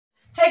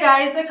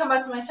Guys, welcome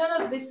back to my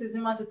channel. This is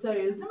Dima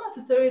Tutorials. Dima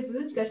Tutorials is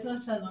an educational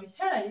channel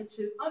here on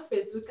YouTube, on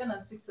Facebook, and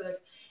on TikTok.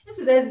 In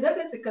today's video, we're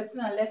going to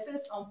continue our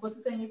lessons on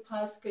posting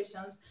past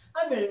questions.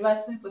 I've been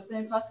revising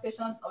posting past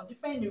questions of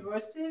different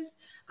universities,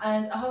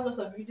 and I have lots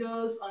of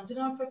videos on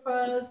general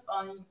papers,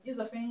 on use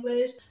of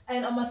English,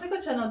 and on my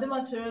second channel,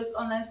 Dima Tutorials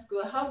Online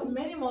School. I have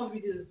many more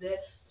videos there.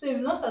 So if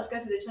you're not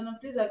subscribed to the channel,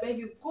 please I beg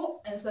you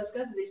go and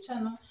subscribe to the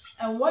channel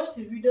and watch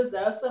the videos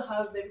that I also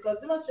have there, because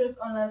Dima Tutorials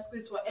Online School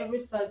is for every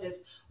subject,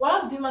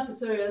 while Dima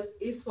Tutorials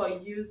is for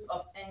use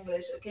of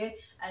English, okay,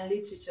 and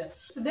literature.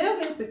 Today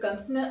we're going to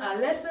continue our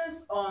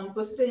lessons on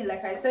posting,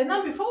 like I said.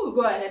 Now, before we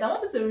go ahead, I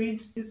wanted to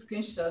read these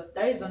screenshots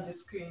that is on the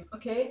screen,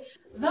 okay?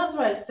 That's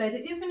why I said,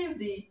 even if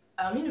the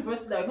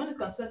university that we're going to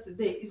consider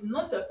today is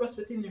not a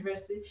prospective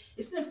university,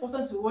 it's still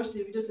important to watch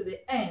the video to the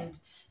end,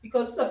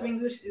 because use of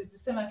English is the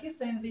same. I keep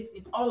saying this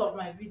in all of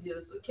my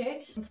videos,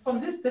 okay?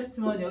 From this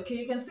testimony, okay,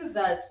 you can see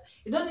that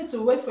you don't need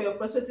to wait for your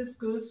prospective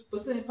schools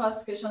posting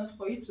past questions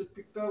for you to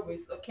prepare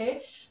with,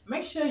 okay?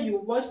 Make sure you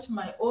watch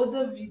my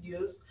older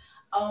videos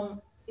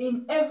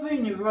in every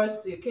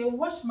university, okay?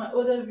 Watch my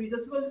older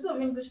videos, because use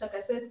of English, like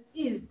I said,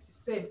 is the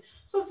same.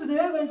 So today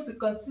we're going to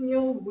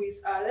continue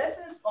with our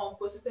lessons on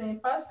posting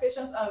past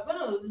questions. I'm going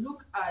to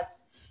look at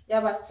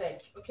Yaba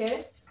Tech,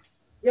 okay?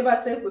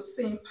 Yaba Tech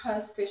posting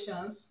past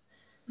questions.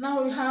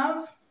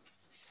 Now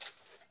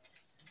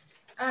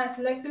I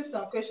selected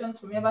some questions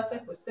from Yaba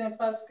Tech posting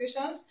past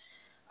questions.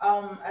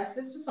 I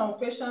selected some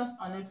questions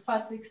on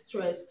emphatic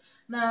stress.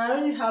 Now, I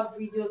already have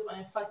videos on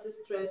emphatic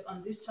stress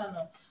on this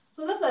channel.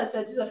 So that's why I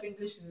said use of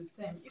English is the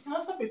same. You can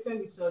also prepare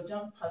with your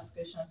jump past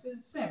questions. It's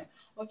the same.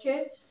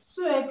 Okay?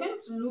 So we're going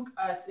to look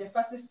at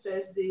emphatic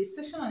stress, the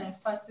section on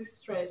emphatic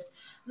stress.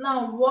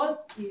 Now, what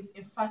is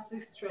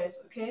emphatic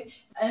stress? Okay?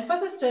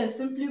 Emphatic stress is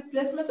simply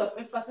placement of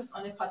emphasis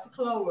on a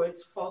particular word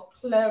for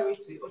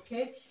clarity.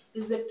 Okay?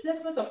 It's the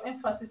placement of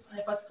emphasis on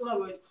a particular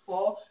word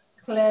for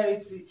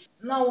clarity.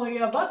 Now, when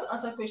you're about to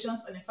answer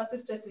questions on emphatic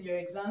stress in your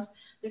exams,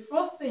 the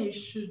first thing you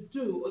should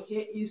do,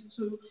 okay, is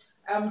to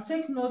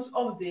take note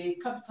of the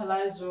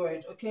capitalized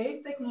word,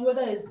 okay? Take note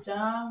whether it's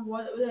jam,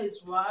 whether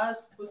it's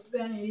was,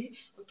 possibly,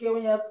 okay?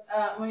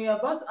 When you're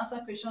about to answer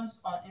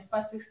questions on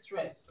emphatic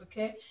stress,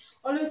 okay,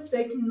 always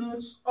take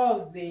note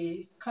of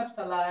the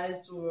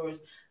capitalized word.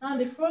 Now,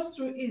 the first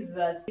rule is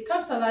that the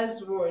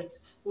capitalized word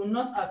will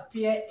not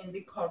appear in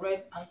the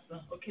correct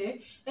answer,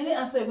 okay? Any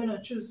answer you're going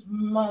to choose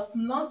must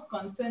not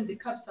contain the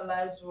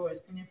capitalized word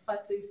in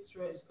emphatic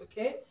stress,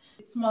 okay?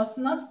 It must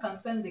not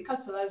contain the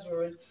capitalized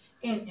word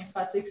in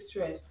emphatic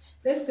stress.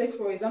 Let's take,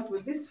 for example,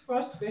 this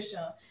first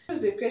question.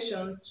 Choose the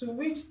question to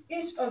which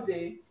each of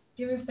the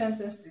given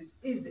sentences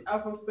is the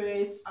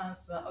appropriate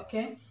answer,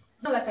 okay?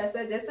 Now, like I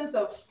said, the essence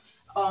of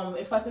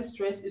emphatic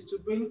stress is to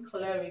bring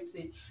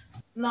clarity.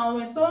 Now,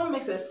 when someone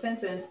makes a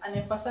sentence and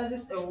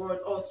emphasizes a word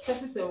or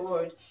stresses a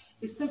word,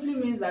 it simply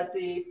means that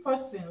the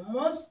person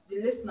wants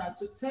the listener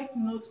to take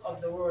note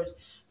of the word,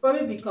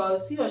 probably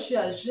because he or she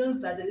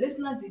assumes that the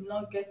listener did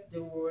not get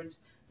the word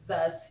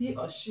that he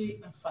or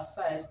she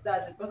emphasized,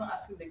 that the person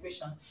asking the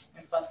question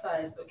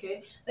emphasized,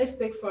 okay? Let's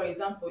take, for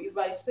example, if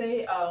I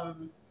say,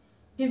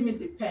 give me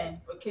the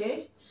pen,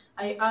 okay?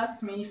 And you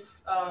ask me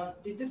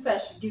if, did you say I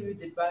should give you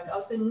the bag?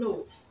 I'll say,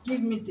 no,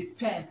 give me the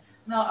pen.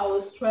 Now I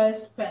will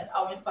stress pen,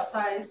 I will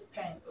emphasize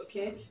pen,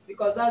 okay?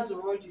 Because that's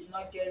the word you did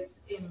not get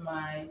in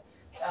my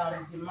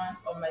demand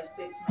or my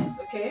statement,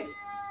 okay?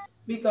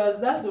 Because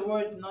that's the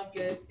word did not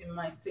get in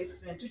my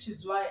statement, which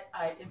is why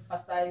I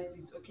emphasized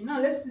it. Okay, now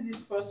let's see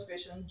this first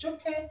question.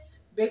 Joke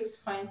bakes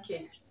fine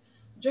cake.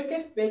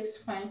 Joke bakes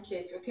fine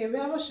cake. Okay, we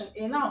have option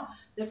A. Now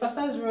the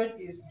emphasized word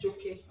is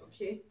joke,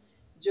 okay?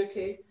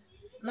 Joke.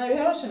 Now we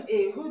have option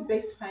A. Who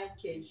bakes fine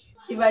cake?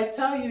 If I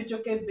tell you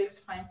Joke bakes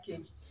fine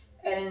cake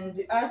and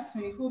you ask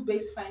me who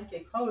bakes fine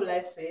cake, how will I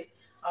say?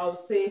 I'll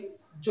say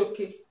Joke.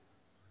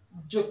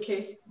 Joke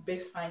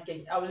bakes fine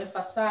cake. I will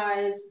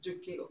emphasize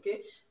joke,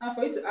 okay? Now,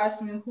 for you to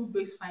ask me who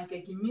bakes fine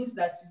cake, it means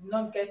that you did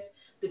not get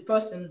the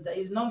person, that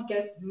you did not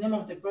get the name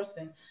of the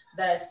person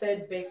that I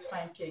said bakes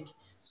fine cake.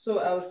 So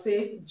I will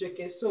say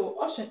joke.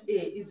 So option A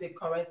is the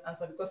correct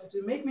answer because it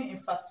will make me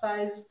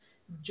emphasize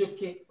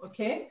joke,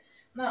 okay?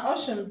 Now,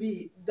 option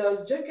B,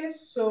 does joke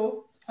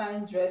sew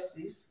fine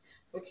dresses?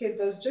 Okay,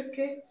 does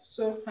joke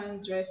sew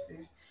fine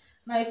dresses?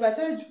 Now, if I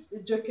tell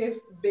you joke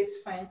bakes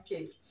fine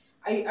cake,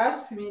 I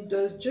ask me,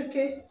 does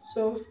Joke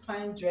sew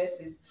fine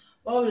dresses?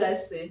 What will I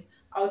say?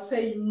 I'll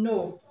say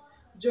no.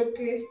 Joke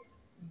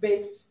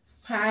bakes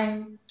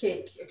fine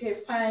cake. Okay,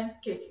 fine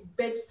cake.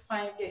 Bakes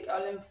fine cake.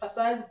 I'll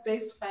emphasize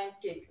bakes fine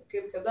cake.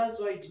 Okay, because that's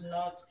what you did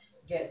not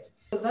get.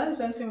 So that's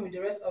the same thing with the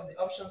rest of the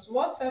options.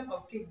 What type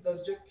of cake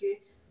does Joke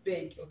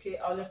bake? Okay,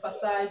 I'll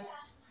emphasize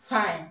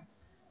fine.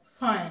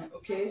 Fine,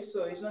 okay,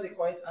 so it's not the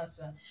correct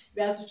answer.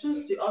 We have to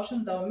choose the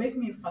option that will make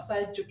me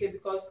emphasize joke,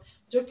 because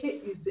joke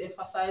is the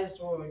emphasized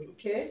word,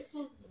 okay?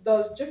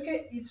 Does joke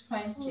eat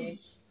fine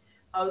cake?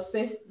 I'll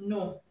say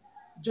no.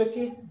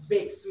 Joke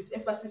bakes, with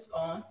emphasis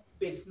on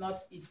bakes,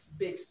 not eats,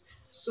 bakes.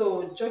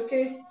 So joke,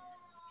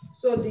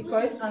 so the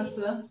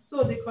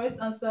correct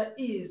answer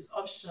is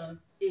option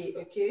A,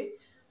 okay?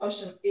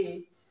 Option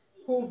A,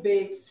 who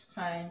bakes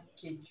fine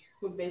cake?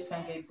 Who bakes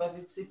fine cake? Because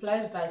it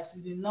implies that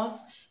you did not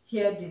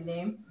hear the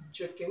name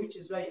Joke, which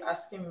is why you're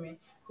asking me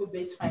who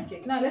bakes fine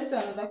cake. Now let's see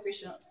another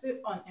question, still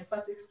on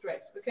emphatic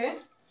stress. Okay,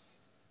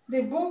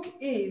 the book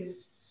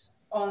is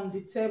on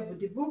the table.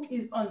 The book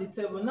is on the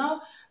table.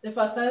 Now the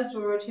emphasized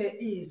word here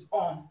is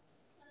on.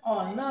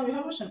 On. Now we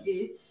have option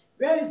A.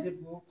 Where is the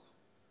book?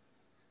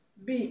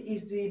 B.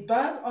 Is the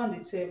bag on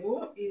the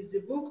table? Is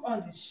the book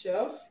on the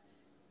shelf?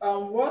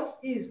 What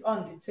is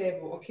on the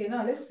table? Okay,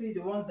 now let's see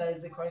the one that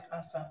is the correct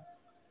answer.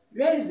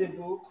 Where is the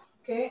book?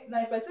 Okay,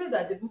 now if I tell you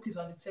that the book is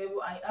on the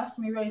table and you ask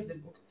me where is the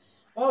book,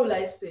 what will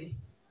I say?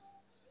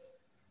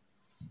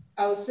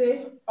 I will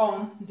say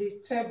on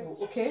the table.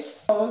 Okay,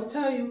 I will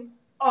tell you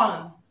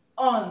on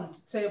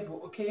the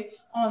table. Okay,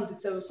 on the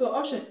table. So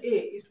option A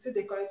is still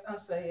the correct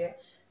answer here.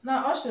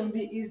 Now option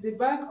B, is the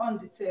bag on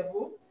the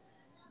table?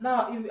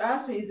 Now if you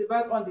ask me is the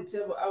bag on the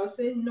table, I will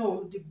say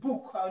no, the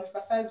book. I will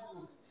emphasize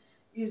book.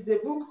 Is the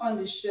book on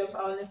the shelf?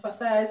 I will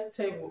emphasize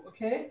table.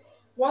 Okay,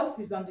 what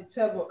is on the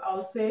table?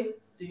 I'll say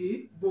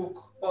the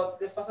book, but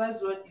the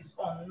emphasized word is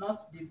on,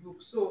 not the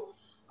book. So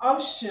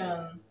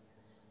option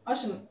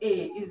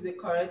A is the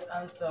correct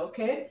answer.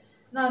 Okay,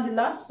 now the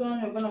last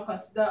one we're going to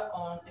consider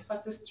on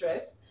emphatic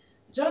stress.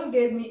 John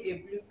gave me a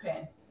blue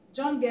pen.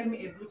 John gave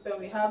me a blue pen.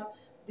 We have,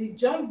 did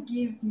John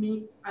give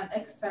me an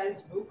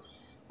exercise book?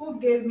 Who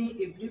gave me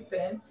a blue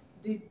pen?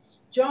 Did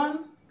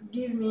John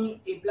give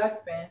me a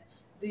black pen?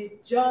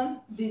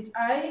 Did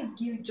I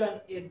give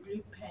John a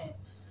blue pen?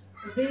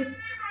 This,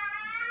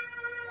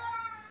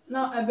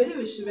 now I believe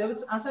we should be able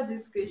to answer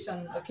this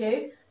question.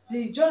 Okay,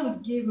 did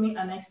John give me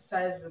an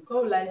exercise book?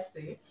 What will I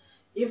say?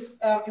 If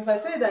I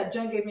say that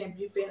John gave me a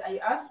blue pen and you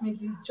ask me,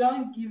 did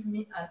John give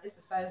me an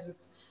exercise book?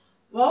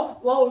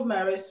 What would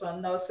my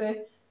response? I'll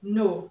say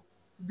no,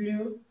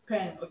 blue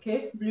pen.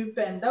 Okay, blue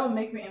pen. That will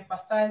make me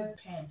emphasize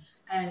pen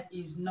and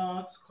is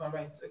not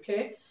correct.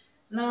 Okay,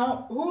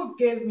 now who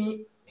gave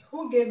me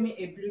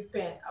a blue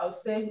pen? I'll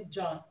say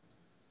John.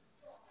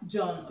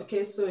 John.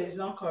 Okay, so it's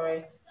not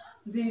correct.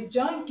 Did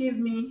John give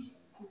me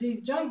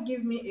did John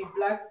give me a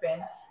black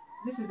pen?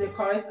 This is the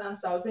correct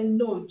answer. I'll say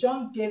no,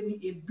 John gave me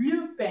a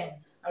blue pen.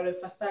 I'll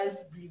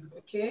emphasize blue.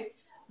 Okay.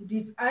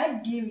 Did I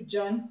give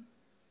John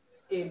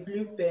a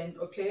blue pen?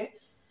 Okay.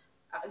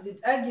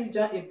 Did I give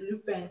John a blue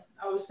pen?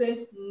 I will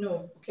say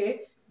no.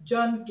 Okay,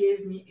 John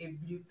gave me a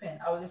blue pen.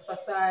 I will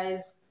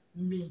emphasize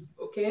me.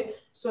 Okay,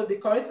 so the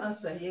correct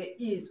answer here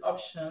is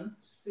option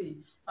C.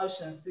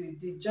 Option C.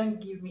 Did John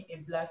give me a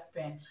black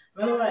pen?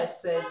 Remember what I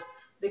said?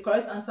 The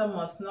correct answer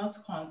must not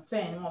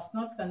contain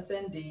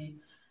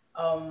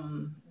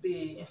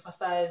the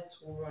emphasized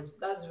word.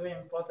 That's very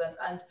important,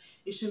 and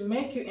it should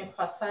make you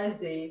emphasize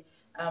the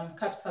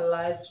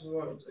capitalized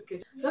word.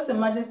 Okay, just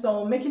imagine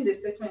someone making the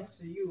statement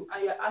to you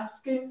and you're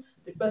asking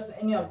the person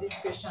any of these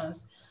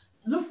questions.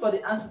 Look for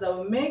the answer that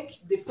will make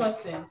the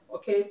person,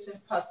 okay, to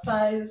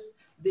emphasize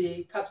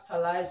the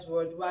capitalized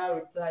word while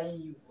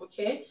replying you.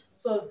 Okay,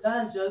 so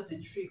that's just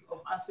the trick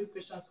of answering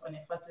questions on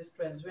emphatic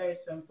stress. Very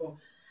simple.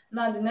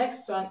 Now the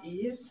next one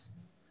is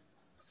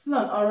still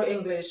on oral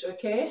English.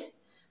 Okay,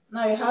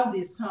 now you have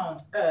the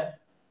sound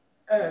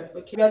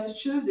okay, we have to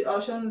choose the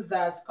option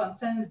that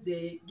contains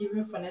the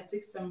given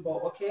phonetic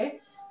symbol. Okay,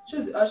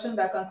 choose the option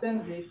that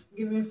contains the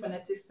given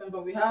phonetic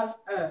symbol. We have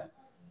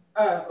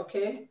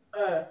okay,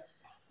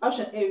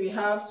 option A, we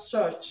have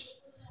search.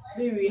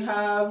 B, we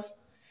have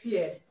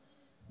fear.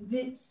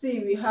 C,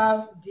 we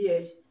have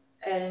deer.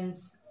 And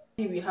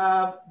D, we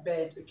have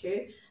bed.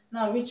 Okay,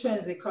 now which one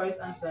is the correct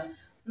answer?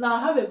 Now I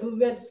have a book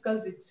where I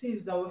discuss the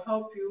tips that will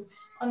help you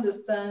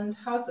understand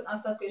how to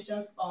answer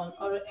questions on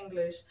oral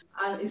English,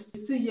 and it's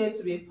still yet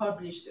to be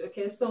published.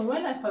 Okay, so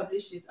when I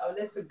publish it, I'll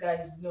let you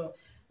guys know.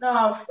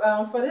 Now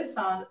for this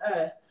sound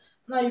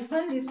now you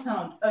find this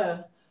sound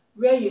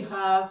where you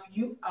have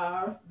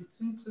UR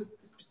between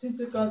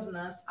two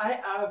consonants,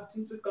 IR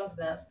between two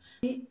consonants,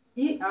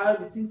 ER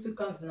between two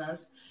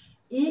consonants,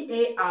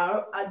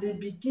 EAR at the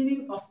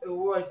beginning of a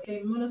word,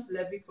 a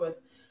monosyllabic word.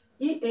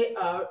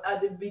 EAR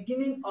at the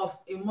beginning of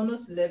a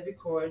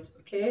monosyllabic word.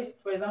 Okay,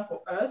 for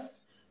example,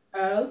 earth,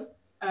 earl,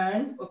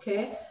 earn.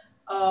 Okay,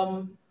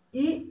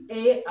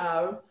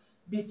 EAR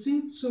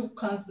between two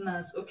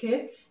consonants.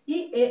 Okay,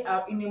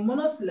 EAR in a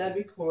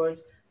monosyllabic word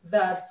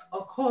that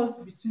occurs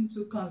between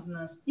two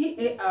consonants.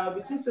 EAR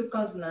between two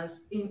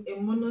consonants in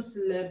a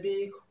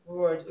monosyllabic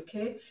word.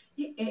 Okay,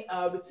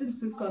 EAR between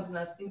two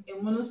consonants in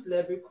a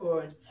monosyllabic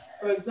word.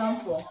 For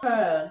example,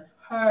 pearl,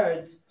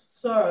 heard,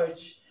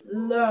 search,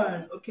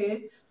 learn.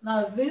 Okay,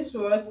 now these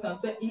words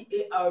contain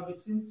EAR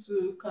between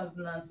two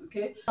consonants.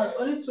 Okay, and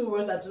only two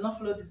words that do not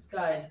follow this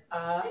guide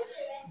are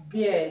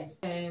beard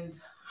and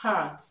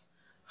heart.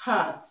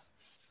 Heart,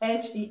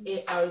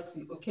 HEART.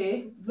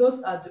 Okay,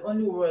 those are the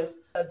only words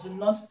that do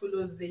not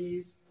follow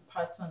this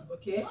pattern.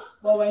 Okay,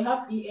 but when you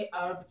have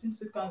EAR between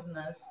two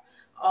consonants,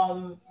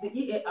 the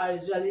EAR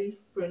is usually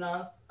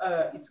pronounced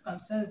it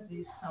contains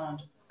this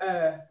sound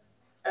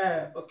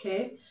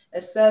okay,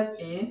 except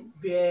in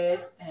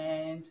beard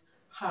and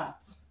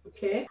heart.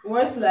 Okay,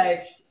 words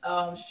like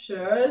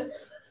shirt,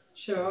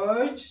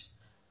 church,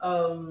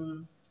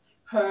 um,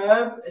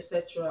 herb,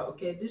 etc.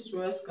 Okay, these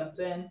words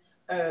contain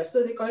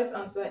so the correct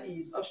answer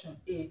is option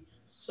A,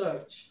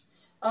 search.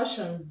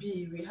 Option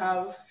B, we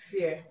have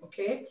fear.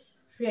 Okay,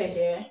 fear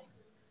here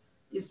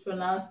is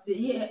pronounced, the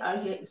EAR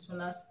here is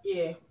pronounced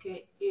ear.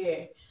 Okay,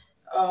 ear.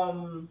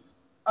 Um,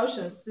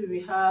 Option C,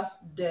 we have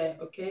there.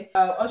 Okay,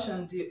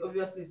 option D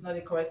obviously is not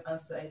the correct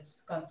answer. It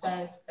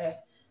contains a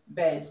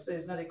bed, so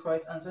it's not the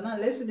correct answer. Now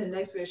let's see the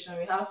next question.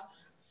 We have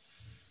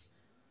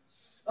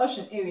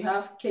option A, we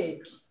have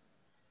cake,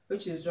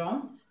 which is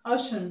wrong.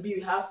 Option B,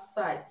 we have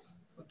sight.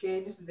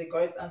 Okay, this is the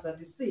correct answer.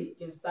 The C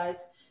in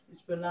sight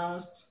is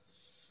pronounced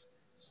S.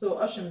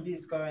 So option B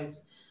is correct.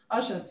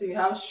 Option C, we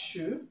have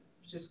shoe,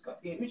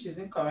 which is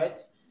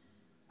incorrect.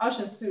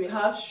 Option C, we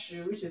have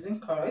shoe, which is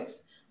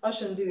incorrect.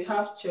 Option D, we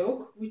have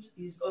choke, which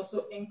is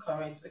also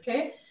incorrect.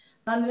 Okay.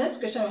 Now the next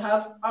question, we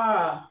have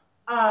R.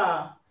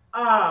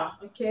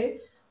 Okay.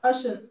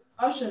 Option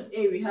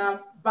A, we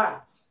have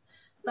bat.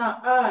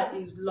 Now R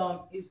is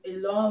long, is a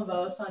long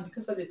vowel sound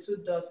because of the two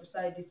dots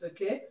beside it.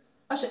 Okay.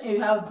 Option A, we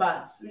have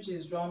bat, which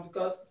is wrong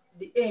because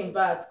the A in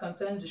bat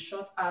contains the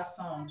short R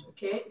sound.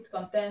 Okay. It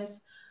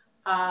contains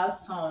R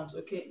sound.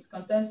 Okay. It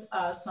contains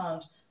R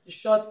sound, the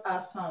short R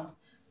sound.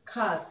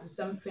 Cat is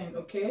something.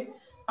 Okay.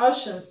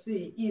 Option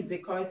C is the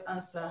correct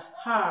answer.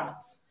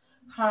 Heart.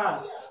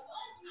 Heart.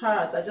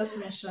 Heart. I just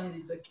mentioned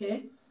it.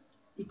 Okay.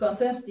 It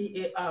contains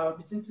EAR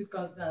between two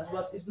consonants,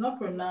 but it's not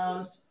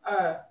pronounced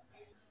R.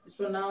 It's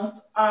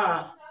pronounced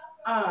R.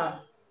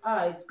 R.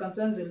 R. It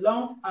contains a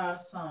long R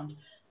sound.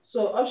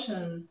 So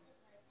option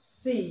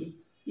C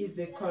is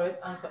the correct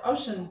answer.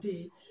 Option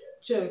D,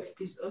 choke,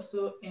 is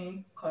also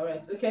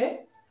incorrect.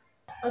 Okay.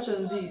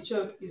 Option D,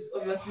 choke, is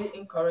obviously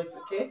incorrect.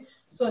 Okay.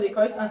 So the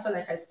correct answer,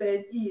 like I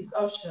said, is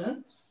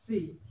option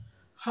C,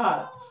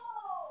 heart.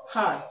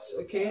 Heart.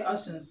 Okay.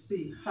 Option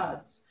C,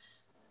 heart.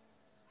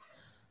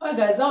 Alright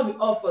guys, that'll be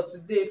all for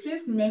today.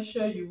 Please make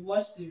sure you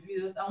watch the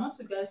videos. I want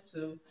you guys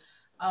to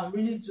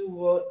really do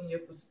well in your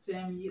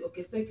post-UTME.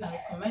 Okay, so you can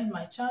recommend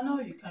my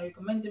channel, you can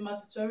recommend the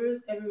tutorials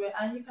everywhere,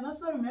 and you can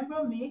also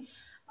remember me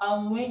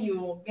when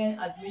you gain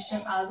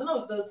admission as one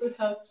of those who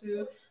help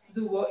to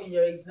do well in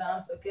your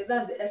exams. Okay,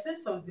 that's the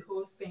essence of the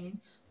whole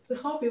thing, to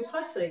help you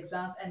pass your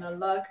exams and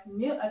unlock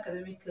new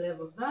academic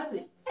levels. That's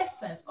the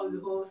essence of the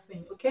whole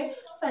thing. Okay,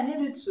 so I need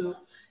you to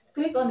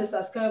click on the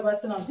subscribe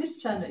button on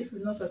this channel if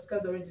you've not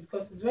subscribed already,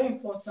 because it's very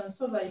important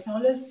so that you can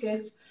always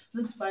get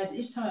notified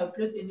each time I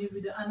upload a new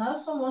video. And I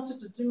also want you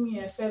to do me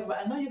a favor.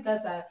 I know you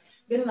guys are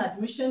getting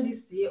admission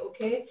this year.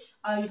 Okay,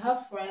 you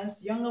have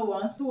friends, younger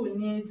ones, who will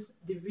need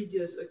the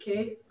videos.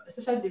 Okay,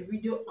 especially the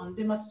video on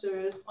Dima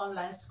Tutorials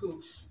Online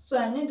School. So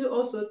I need you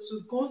also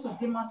to go to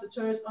Dima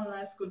Tutorials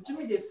Online School. Do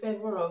me the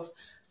favor of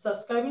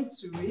subscribing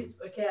to it.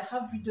 Okay, I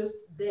have videos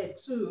there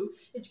too,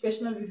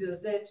 educational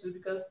videos there too,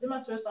 because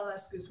Dima Tutorials Online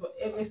School is for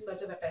every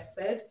subject, like I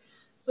said.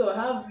 So I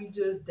have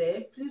videos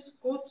there. Please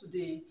go to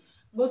the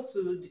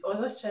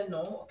other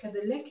channel. Okay,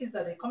 the link is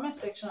at the comment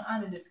section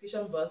and in the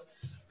description box.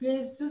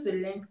 Please use the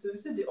link to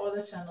visit the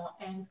other channel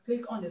and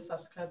click on the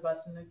subscribe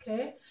button.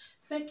 Okay,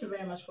 thank you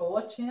very much for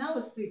watching. I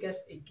will see you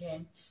guys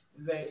again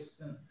very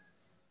soon.